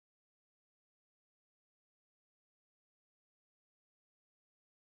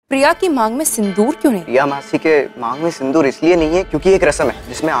प्रिया की मांग में सिंदूर क्यों नहीं? प्रिया मासी के मांग में सिंदूर इसलिए नहीं है क्योंकि एक रस्म है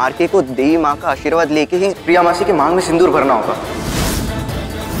जिसमें आरके को देवी माँ का आशीर्वाद लेके ही प्रिया मासी के मांग में सिंदूर भरना होगा।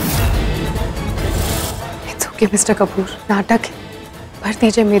 इट्स ओके मिस्टर कपूर, नाटक है, भर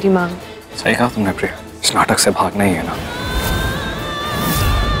दीजिए मेरी मांग। सही कहा तुमने प्रिया, इस नाटक से भागना ही है ना।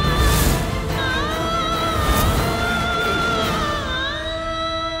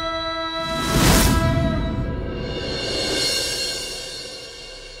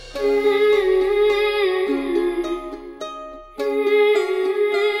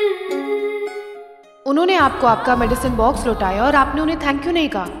 उन्होंने आपको आपका मेडिसिन बॉक्स लौटाया और आपने उन्हें थैंक यू नहीं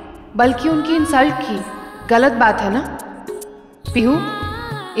कहा, बल्कि उनकी इंसल्ट की। गलत बात है ना? पीहू,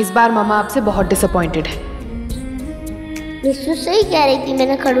 इस बार मामा आपसे बहुत डिसअपॉइंटेड है। निशु सही कह रही थी,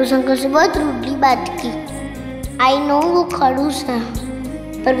 मैंने खड़ूस अंकल से बहुत रूडली बात की। आई नो वो खड़ूस है,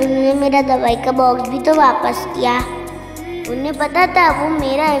 पर उन्होंने मेरा दवाई का बॉक्स भी तो वापस किया। उन्हें पता था वो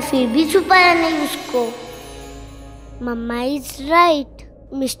मेरा है, फिर भी छुपाया नहीं उसको। मम्मा इज राइट,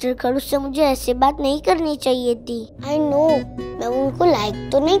 मिस्टर खड़ूस से मुझे ऐसे बात नहीं करनी चाहिए थी। आई नो, मैं उनको लाइक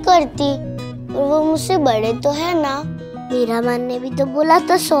तो नहीं करती, और वो मुझसे बड़े तो है ना। मेरा मन ने भी तो बोला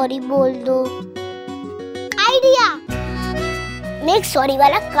था सॉरी बोल दो। आइडिया, मैं एक सॉरी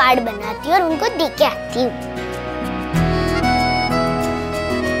वाला कार्ड बनाती हूँ और उनको दे के आती हूँ।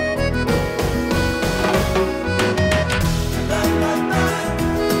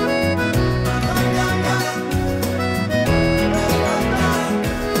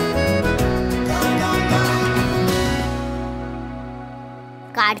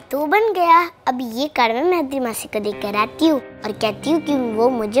 कार्ड तो बन गया। अब ये कार्ड मैं मेहती मासी को देकर आती हूँ और कहती हूँ कि वो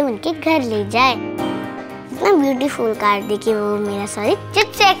मुझे उनके घर ले जाए। इतना ब्यूटीफुल कार्ड देखिए, वो मेरा सॉरी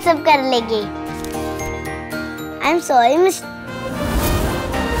चिट से एक्सेप्ट कर लेगी। I am sorry mister.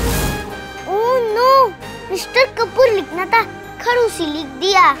 Oh no, mister Kapoor लिखना था, खड़ूसी लिख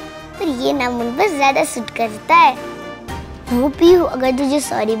दिया। पर ये नाम उन पर ज्यादा सूट करता है। नो पीहू, अगर तुझे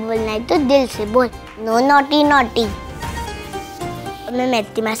सॉरी बोलना है तो दिल से बोल, नो नॉटी नॉटी। मैं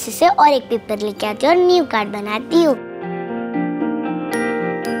मेहती मासी से और एक पेपर लेके आती हूँ और न्यू कार्ड बनाती हूँ।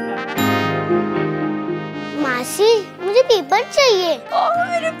 मासी, मुझे पेपर चाहिए।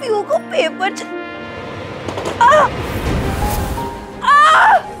 मेरे पीहू को पेपर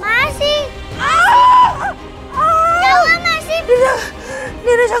मासी, क्या हुआ मासी?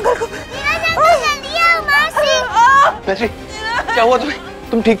 नीरज अंकल को। जल्दी आओ मासी। क्या हुआ तुम्हें?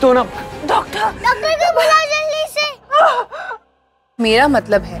 तुम ठीक तो हो ना? डॉक्टर को बुलाओ जल्दी से। मेरा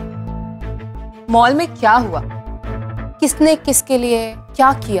मतलब है, मॉल में क्या हुआ, किसने किसके लिए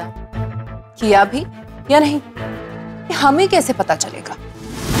क्या किया भी या नहीं, ये हमें कैसे पता चलेगा?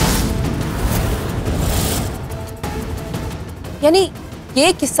 यानी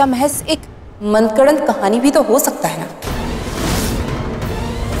ये किस्सा महज एक मनगढ़ंत कहानी भी तो हो सकता है ना।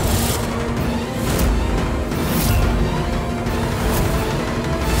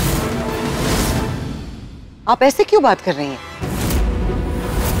 आप ऐसे क्यों बात कर रही हैं?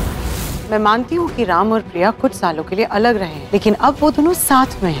 मैं मानती हूँ कि राम और प्रिया कुछ सालों के लिए अलग रहे हैं, लेकिन अब वो दोनों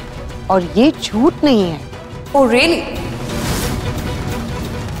साथ में हैं और ये झूठ नहीं है। Oh really?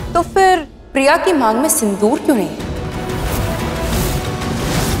 तो फिर प्रिया की मांग में सिंदूर क्यों नहीं है?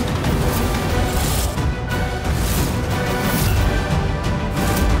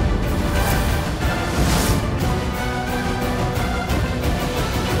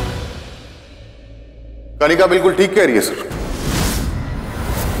 कनिका बिल्कुल ठीक कह रही है सर।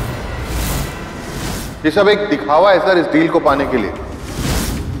 ये सब एक दिखावा है सर, इस डील को पाने के लिए।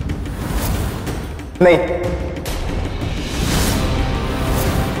 नहीं,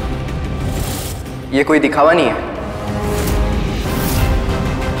 ये कोई दिखावा नहीं है।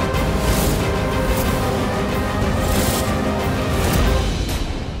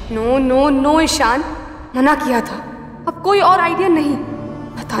 नो नो नो ईशान, मना किया था, अब कोई और आइडिया नहीं।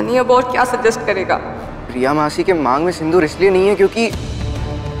 पता नहीं अब और क्या सजेस्ट करेगा। प्रिया मासी के मांग में सिंदूर इसलिए नहीं है क्योंकि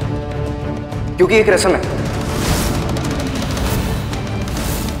एक रस्म है।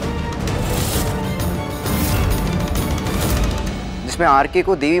 जिसमें आरके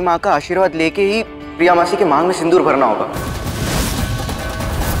को देवी माँ का आशीर्वाद लेके ही प्रिया मासी के मांग में सिंदूर भरना होगा।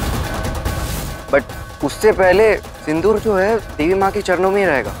 बट उससे पहले सिंदूर जो है देवी माँ के चरणों में ही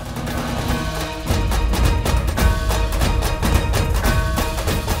रहेगा।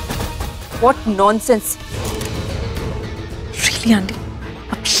 What nonsense! Really आंटी,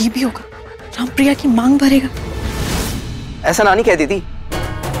 अब ये भी होगा? राम प्रिया की मांग भरेगा? ऐसा नानी कहती थी।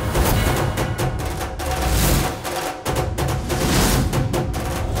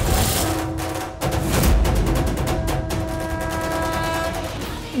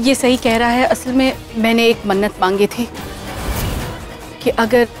 ये सही कह रहा है। असल में मैंने एक मन्नत मांगी थी, कि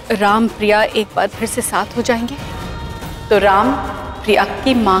अगर राम प्रिया एक बार फिर से साथ हो जाएंगे तो राम प्रिया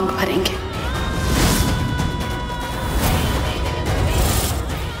की मांग भरेंगे।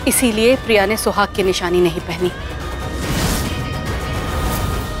 इसीलिए प्रिया ने सुहाग की निशानी नहीं पहनी।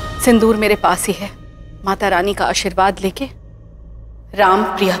 सिंदूर मेरे पास ही है। माता रानी का आशीर्वाद लेके राम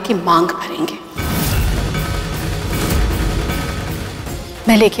प्रिया की मांग भरेंगे।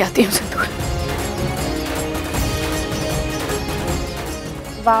 मैं लेके आती हूँ सिंदूर।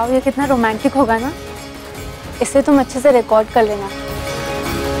 वाह, ये कितना रोमांटिक होगा ना। इसे तुम अच्छे से रिकॉर्ड कर लेना।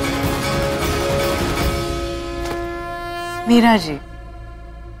 मीरा जी,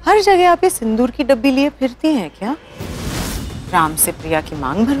 हर जगह आप ये सिंदूर की डब्बी लिए फिरती हैं क्या? राम से प्रिया की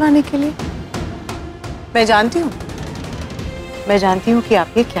मांग भरवाने के लिए? मैं जानती हूँ कि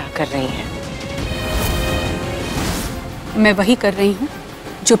आप ये क्या कर रही हैं। मैं वही कर रही हूँ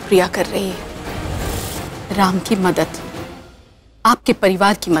जो प्रिया कर रही है। राम की मदद, आपके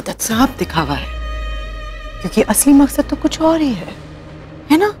परिवार की मदद। साफ दिखावा है, क्योंकि असली मकसद तो कुछ और ही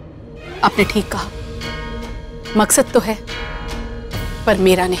है ना? आपने ठीक कहा, मकसद तो है पर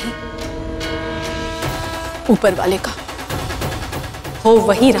मेरा नहीं, ऊपर वाले का। हो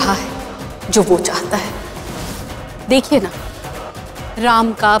वही रहा है जो वो चाहता है। देखिए ना,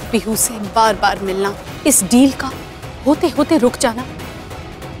 राम का पिहू से बार बार मिलना, इस डील का होते होते रुक जाना,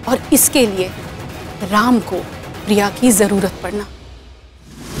 और इसके लिए राम को प्रिया की जरूरत पड़ना।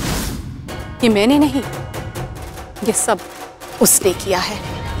 ये मैंने नहीं, ये सब उसने किया है।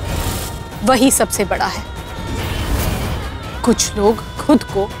 वही सबसे बड़ा है। कुछ लोग खुद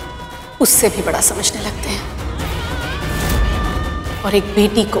को उससे भी बड़ा समझने लगते हैं और एक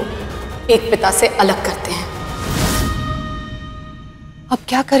बेटी को एक पिता से अलग करते हैं। अब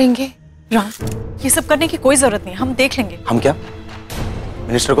क्या करेंगे? राम, ये सब करने की कोई जरूरत नहीं, हम देख लेंगे। हम क्या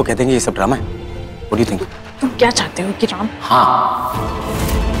मिनिस्टर को कह देंगे ये सब ड्रामा है? What do you think? तुम क्या चाहते हो कि राम? हाँ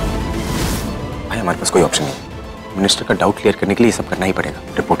भाई, हमारे पास कोई ऑप्शन नहीं। मिनिस्टर का डाउट क्लियर करने के लिए ये सब करना ही पड़ेगा।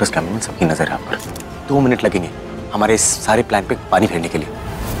 रिपोर्टर्स, कैमरामैन, सबकी नजर है आप पर। 2 मिनट लगेंगे हमारे इस सारे प्लान पे पानी फेरने के लिए,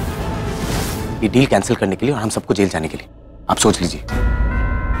 ये डील कैंसिल करने के लिए और हम सबको जेल जाने के लिए। आप सोच लीजिए।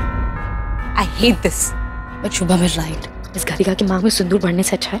 I hate this. बट शुभा में राइट। इस कारिका की मांग में सिंदूर भरने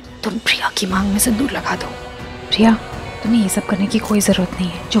से अच्छा है तुम प्रिया की मांग में सिंदूर लगा दो। प्रिया, तुम्हें ये सब करने की कोई जरूरत नहीं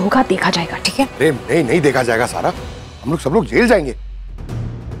है। जो होगा देखा जाएगा, ठीक है? नहीं देखा जाएगा सारा। हम लोग सब लोग जेल जाएंगे।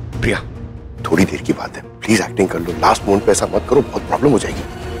 प्रिया, थोड़ी देर की बात है, प्लीज एक्टिंग कर लो। लास्ट मोमेंट पे ऐसा मत करो, बहुत प्रॉब्लम हो जाएगी।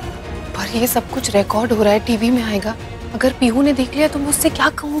 पर ये सब कुछ रिकॉर्ड हो रहा है, टीवी में आएगा। अगर पीहू ने देख लिया तो मैं उससे क्या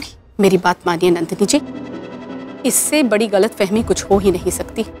कहूंगी? मेरी बात मानिए नंदिनी जी, इससे बड़ी गलतफहमी कुछ हो ही नहीं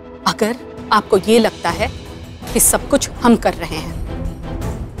सकती। अगर आपको ये लगता है कि सब कुछ हम कर रहे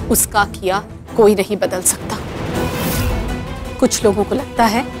हैं, उसका किया कोई नहीं बदल सकता। कुछ लोगों को लगता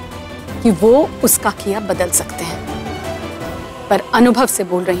है कि वो उसका किया बदल सकते हैं, पर अनुभव से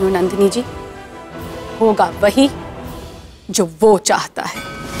बोल रही हूं नंदिनी जी, होगा वही जो वो चाहता है।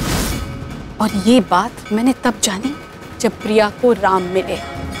 और ये बात मैंने तब जानी जब प्रिया को राम मिले।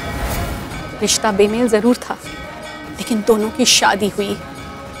 रिश्ता बेमेल जरूर था, लेकिन दोनों की शादी हुई,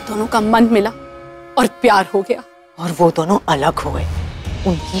 दोनों का मन मिला और प्यार हो गया। और वो दोनों अलग हो गए,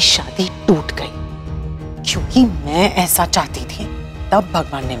 उनकी शादी टूट गई। क्योंकि मैं ऐसा चाहती थी, तब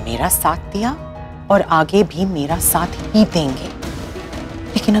भगवान ने मेरा साथ दिया और आगे भी मेरा साथ ही देंगे।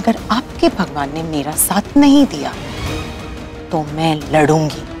 लेकिन अगर आपके भगवान ने मेरा साथ नहीं दिया तो मैं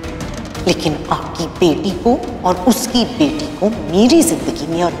लड़ूंगी, लेकिन आपकी बेटी को और उसकी बेटी को मेरी जिंदगी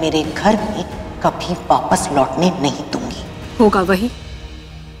में और मेरे घर में कभी वापस लौटने नहीं दूंगी। होगा वही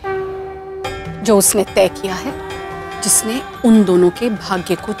जो उसने तय किया है, जिसने उन दोनों के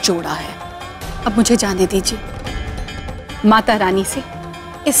भाग्य को जोड़ा है। अब मुझे जाने दीजिए माता रानी से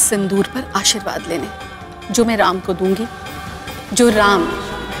इस सिंदूर पर आशीर्वाद लेने, जो मैं राम को दूंगी, जो राम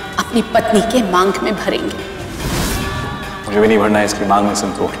अपनी पत्नी के मांग में भरेंगे। मुझे भी नहीं भरना है इसकी मांग में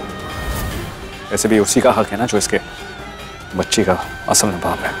सिंदूर। वैसे भी उसी का हक है ना जो इसके बच्ची का असल में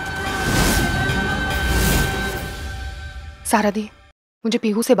बाप है। सारा दी, मुझे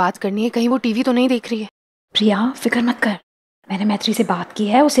पीहू से बात करनी है। कहीं वो टीवी तो नहीं देख रही है? प्रिया, फिक्र मत कर, मैंने मैत्री से बात की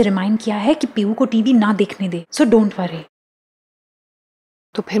है, उसे रिमाइंड किया है कि पीहू को टीवी ना देखने दे, सो डोंट वरी।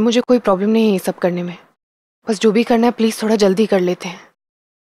 तो फिर मुझे कोई प्रॉब्लम नहीं है ये सब करने में। बस जो भी करना है प्लीज थोड़ा जल्दी कर लेते हैं।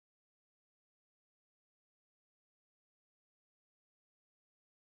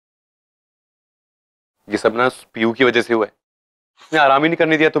 ये सब ना पीयू की वजह से हुआ है। उसने आराम ही नहीं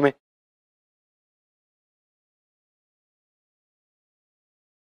करने दिया तुम्हें।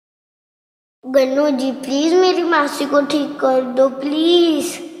 गन्नू जी, प्लीज मेरी मासी को ठीक कर दो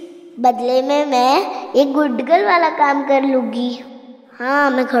प्लीज। बदले में मैं एक गुड गर्ल वाला काम कर लूंगी। हाँ,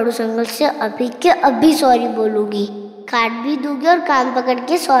 मैं खड़ूस अंकल से अभी के अभी सॉरी बोलूंगी। काट भी दूंगी और कान पकड़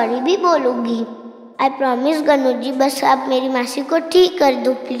के सॉरी भी बोलूंगी। आई प्रॉमिस गनु जी, बस आप मेरी मासी को ठीक कर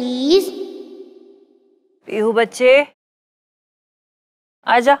दो प्लीज। पीहू बच्चे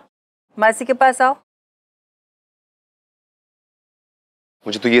आजा, मासी के पास आओ।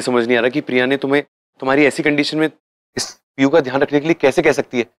 मुझे तो ये समझ नहीं आ रहा कि प्रिया ने तुम्हें तुम्हारी ऐसी कंडीशन में इस पीहू का ध्यान रखने के लिए कैसे कह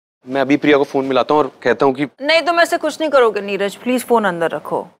सकती है। मैं अभी प्रिया को फोन मिलाता हूँ और कहता हूँ कि नहीं, तुम ऐसे कुछ नहीं करोगे नीरज, प्लीज फोन अंदर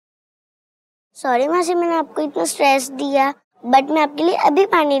रखो। सॉरी मासी, मैंने आपको इतना स्ट्रेस दिया, बट मैं आपके लिए अभी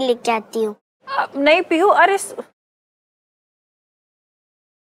पानी लेके आती हूँ। नहीं पीहू, अरे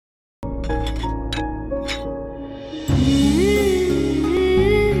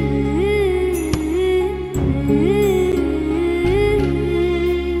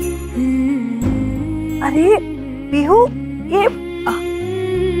अरे पीहू ये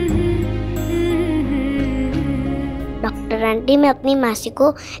डॉक्टर आंटी, मैं अपनी मासी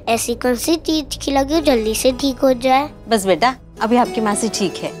को ऐसी कौन सी चीज खिलाऊं जल्दी से ठीक हो जाए? बस बेटा, अभी आपकी मासी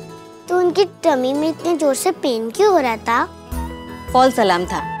ठीक है। तो उनकी टमी में इतने जोर से पेन क्यों हो रहा था? फॉल्स अलार्म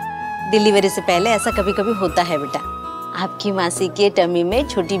था। डिलीवरी से पहले ऐसा कभी कभी होता है बेटा। आपकी मासी के टमी में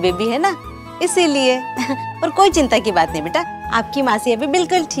छोटी बेबी है ना, इसीलिए। और कोई चिंता की बात नहीं बेटा, आपकी मासी अभी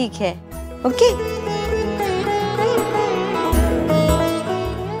बिल्कुल ठीक है। Okay,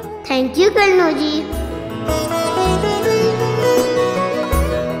 thank you Kannu ji.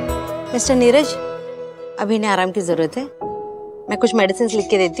 Mister Neeraj, अभी इन्हें आराम की जरूरत है। मैं कुछ मेडिसिन लिख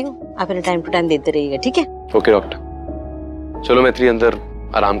के देती हूँ, आप इन्हें टाइम टू टाइम देते रहिएगा, ठीक है? Okay doctor. चलो मैत्री, अंदर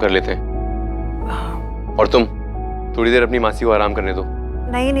आराम कर लेते हैं और तुम थोड़ी देर अपनी मासी को आराम करने दो।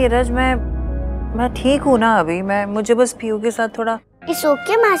 नहीं नीरज, मैं ठीक हूँ ना अभी। मुझे बस पीहू के साथ थोड़ा। इट्स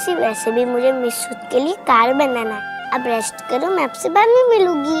ओके मासी, वैसे भी मुझे मिसूद के लिए कार बनाना है। अब रेस्ट करो, मैं आपसे बाद में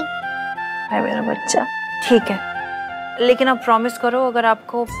मिलूंगी। है मेरा बच्चा, ठीक है। लेकिन अब प्रॉमिस करो, अगर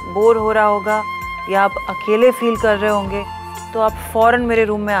आपको बोर हो रहा होगा या आप अकेले फील कर रहे होंगे तो आप फौरन मेरे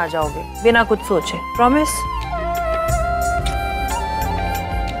रूम में आ जाओगे बिना कुछ सोचे। प्रॉमिस?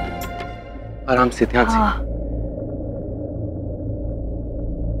 आराम से, ध्यान से।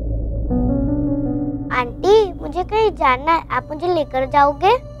 आंटी, मुझे कहीं जाना है, आप मुझे लेकर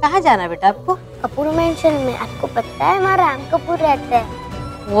जाओगे? कहाँ जाना है बेटा आपको? कपूर मेंशन में। आपको पता है वहाँ राम कपूर रहते हैं।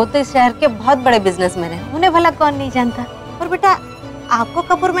 वो तो इस शहर के बहुत बड़े बिजनेसमैन हैं, उन्हें भला कौन नहीं जानता। और बेटा, आपको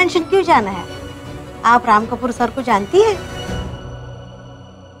कपूर मेंशन क्यों जाना है? आप राम कपूर सर को जानती है?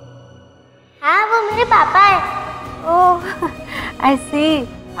 हाँ, वो मेरे पापा है। ओह, आई सी।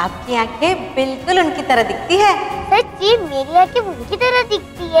 आपकी आंखें बिल्कुल उनकी तरह दिखती है। सच्ची? मेरी आंखें उनकी तरह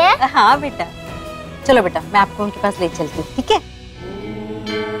दिखती है? हाँ बेटा। चलो बेटा, मैं आपको उनके पास ले चलती हूँ, ठीक है?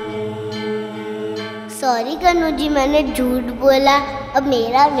 सॉरी कन्नू जी, मैंने झूठ बोला। अब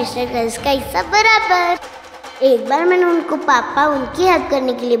मेरा और मिस्टर कर्ज का हिस्सा बराबर। एक बार मैंने उनको पापा उनकी हेल्प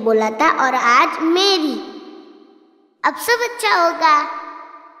करने के लिए बोला था और आज मेरी। अब सब अच्छा होगा।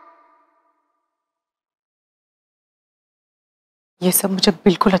 ये सब मुझे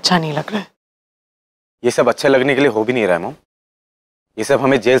बिल्कुल अच्छा नहीं लग रहा है। ये सब अच्छा लगने के लिए हो भी नहीं रहा है मॉम। ये सब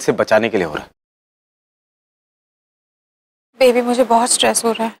हमें जेल से बचाने के लिए हो रहा है। बेबी, मुझे बहुत स्ट्रेस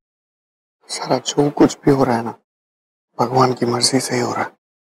हो रहा है। सारा जो कुछ भी हो रहा है ना, भगवान की मर्जी से ही हो रहा है।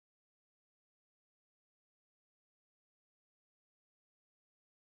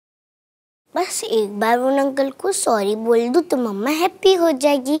 बस एक बार उन अंकल को सॉरी बोल दूं तो मम्मा हैप्पी हो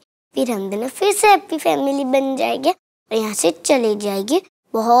जाएगी। फिर हम दोनों फिर से हैप्पी फैमिली बन जाएंगे और यहाँ से चले जाएंगे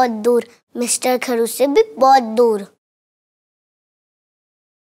बहुत दूर, मिस्टर खरूस से भी बहुत दूर।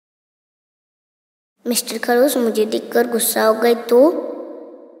 मिस्टर खरूस मुझे देखकर गुस्सा हो गए तो?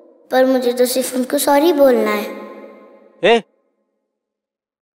 पर मुझे तो सिर्फ उनको सॉरी बोलना है। ए,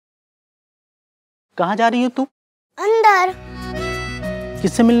 कहाँ जा रही हो तू? अंदर।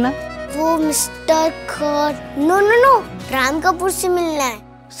 किससे मिलना है? वो mister no no no, Ram Kapoor से मिलना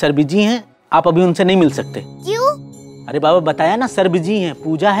है। सर बिजी हैं, आप अभी उनसे नहीं मिल सकते। क्यों? अरे बाबा बताया ना, सर बिजी हैं,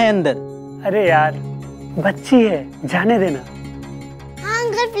 पूजा है अंदर। अरे यार, बच्ची है, जाने देना। हाँ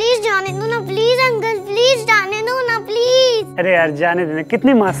अंकल प्लीज जाने दो ना, प्लीज अंकल प्लीज जाने दो ना प्लीज। अरे यार जाने देना,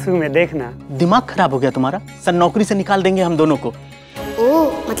 कितनी मासूम है, देखना। दिमाग खराब हो गया तुम्हारा? सर नौकरी से निकाल देंगे हम दोनों को।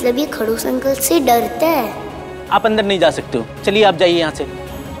 ओह, मतलब ये खड़ूस अंकल से डरता है। आप अंदर नहीं जा सकते हो, चलिए आप जाइए यहाँ से।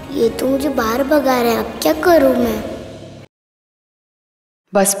 ये तो मुझे बाहर भगा रहे हैं, अब क्या करूँ मैं?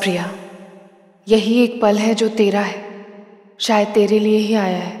 बस प्रिया, यही एक पल है जो तेरा है, शायद तेरे लिए ही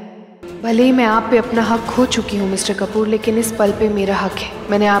आया है। भले ही मैं आप पे अपना हक खो चुकी हूँ मिस्टर कपूर, लेकिन इस पल पे मेरा हक है।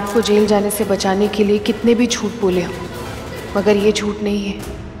 मैंने आपको जेल जाने से बचाने के लिए कितने भी झूठ बोले हों, मगर ये झूठ नहीं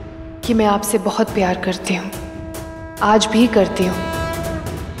है कि मैं आपसे बहुत प्यार करती हूँ, आज भी करती हूँ।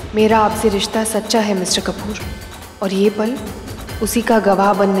 मेरा आपसे रिश्ता सच्चा है मिस्टर कपूर, और ये पल उसी का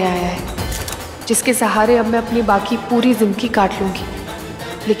गवाह बनने आया है। जिसके सहारे अब मैं अपनी बाकी पूरी जिंदगी काट लूंगी,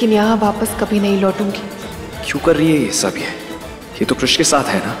 लेकिन यहाँ वापस कभी नहीं लौटूंगी। क्यों कर रही है ये सब? ये तो कृष के साथ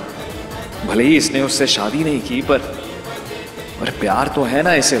है ना। भले ही इसने उससे शादी नहीं की, पर प्यार तो है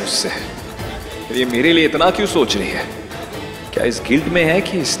ना इसे उससे। फिर ये मेरे लिए इतना क्यों सोच रही है? क्या इस गिल्ट में है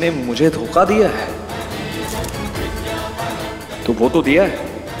कि इसने मुझे धोखा दिया है? तो वो तो दिया है,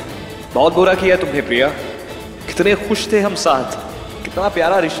 बहुत बुरा किया तुमने प्रिया। कितने खुश थे हम साथ, कितना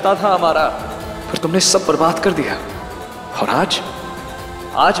प्यारा रिश्ता था हमारा, पर तुमने सब बर्बाद कर दिया। और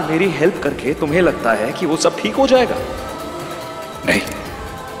आज मेरी हेल्प करके तुम्हें लगता है कि वो सब ठीक हो जाएगा? नहीं,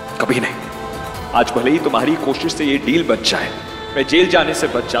 कभी नहीं। आज भले ही तुम्हारी कोशिश से ये डील बच जाए, मैं जेल जाने से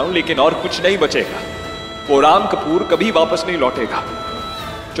बच जाऊं, लेकिन और कुछ नहीं बचेगा। वो राम कपूर कभी वापस नहीं लौटेगा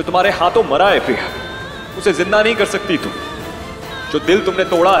जो तुम्हारे हाथों मरा है प्रिया। उसे जिंदा नहीं कर सकती तुम। जो दिल तुमने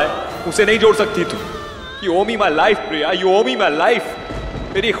तोड़ा है उसे नहीं जोड़ सकती तुम। You owe me my life, Priya, you owe me my life।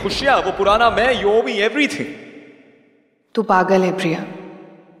 मेरी खुशियां, वो पुराना मैं, you owe me everything। तू पागल है प्रिया।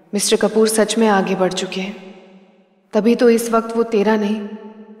 मिस्टर कपूर सच में आगे बढ़ चुके हैं, तभी तो इस वक्त वो तेरा नहीं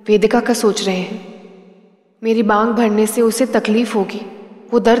वेदिका का सोच रहे हैं। मेरी मांग भरने से उसे तकलीफ होगी,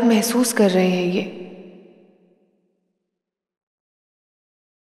 वो दर्द महसूस कर रहे हैं। ये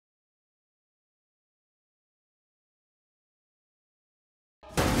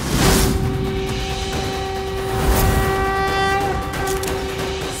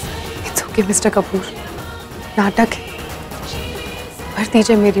कि मिस्टर कपूर नाटक है, भर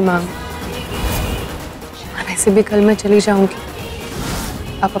दीजिए मेरी मांग। वैसे भी कल मैं चली जाऊंगी,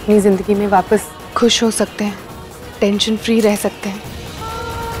 आप अपनी जिंदगी में वापस खुश हो सकते हैं, टेंशन फ्री रह सकते हैं।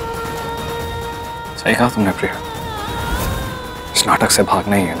 सही कहा तुमने प्रिया, इस नाटक से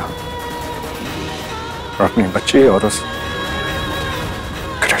भागना ही है ना, और अपनी बच्ची और उस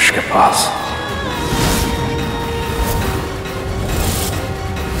क्रश के पास।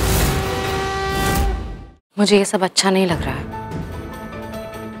 मुझे ये सब अच्छा नहीं लग रहा है।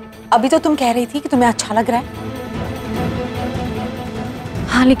 अभी तो तुम कह रही थी कि तुम्हें अच्छा लग रहा है।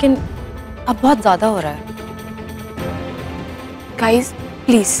 हाँ, लेकिन अब बहुत ज्यादा हो रहा है। गाइस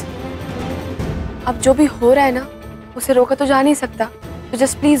प्लीज, अब जो भी हो रहा है ना, उसे रोका तो जा नहीं सकता, तो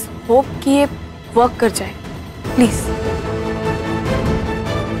जस्ट प्लीज होप कि ये वर्क कर जाए, प्लीज।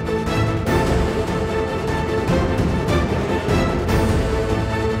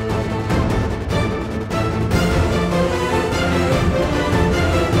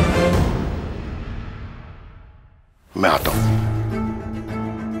 मैं आता हूं।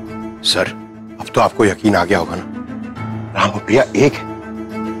 सर, अब तो आपको यकीन आ गया होगा ना, राम और प्रिया एक है।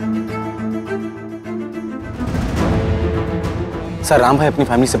 सर, राम भाई अपनी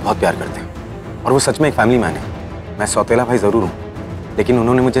फैमिली से बहुत प्यार करते हैं और वो सच में एक फैमिली मैन है। मैं सौतेला भाई जरूर हूं, लेकिन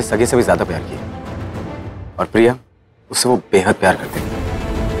उन्होंने मुझे सगे से भी ज्यादा प्यार किया, और प्रिया उससे वो बेहद प्यार करते हैं।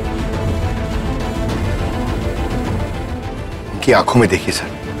 उनकी आंखों में देखिए सर,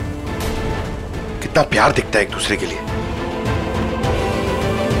 कितना प्यार दिखता है एक दूसरे के लिए।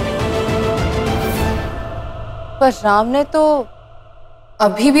 पर राम ने तो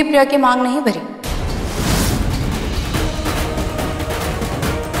अभी भी प्रिया की मांग नहीं भरी।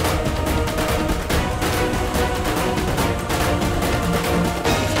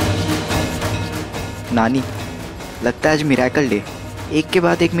 नानी, लगता है आज मिरेकल डे, एक के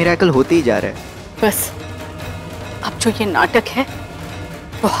बाद एक मिरेकल होते ही जा रहा है। बस अब जो ये नाटक है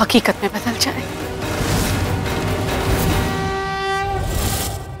वो हकीकत में बदल जाए।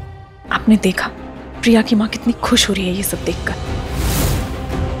 आपने देखा प्रिया की माँ कितनी खुश हो रही है ये सब देखकर।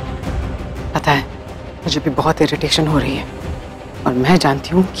 पता है, मुझे भी बहुत इरिटेशन हो रही है, और मैं जानती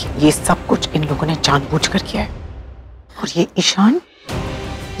हूँ कि ये सब कुछ इन लोगों ने जानबूझकर किया है, और ये ईशान,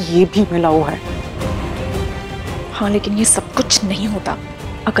 ये भी मिला हुआ है। हाँ, लेकिन ये सब कुछ नहीं होता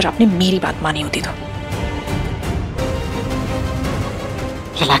अगर आपने मेरी बात मानी होती तो।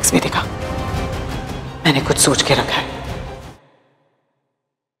 रिलैक्स वेदिका, मैंने कुछ सोच के रखा है।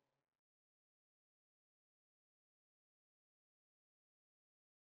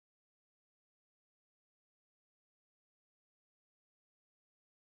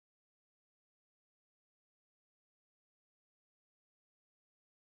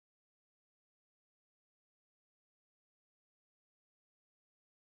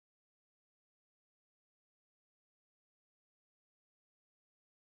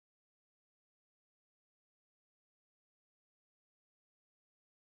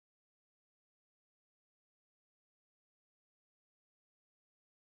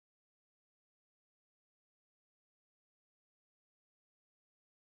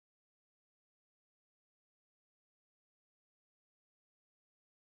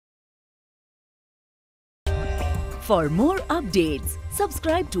 For more updates,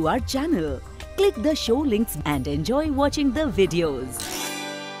 subscribe to our channel, Click the show links and enjoy watching the videos.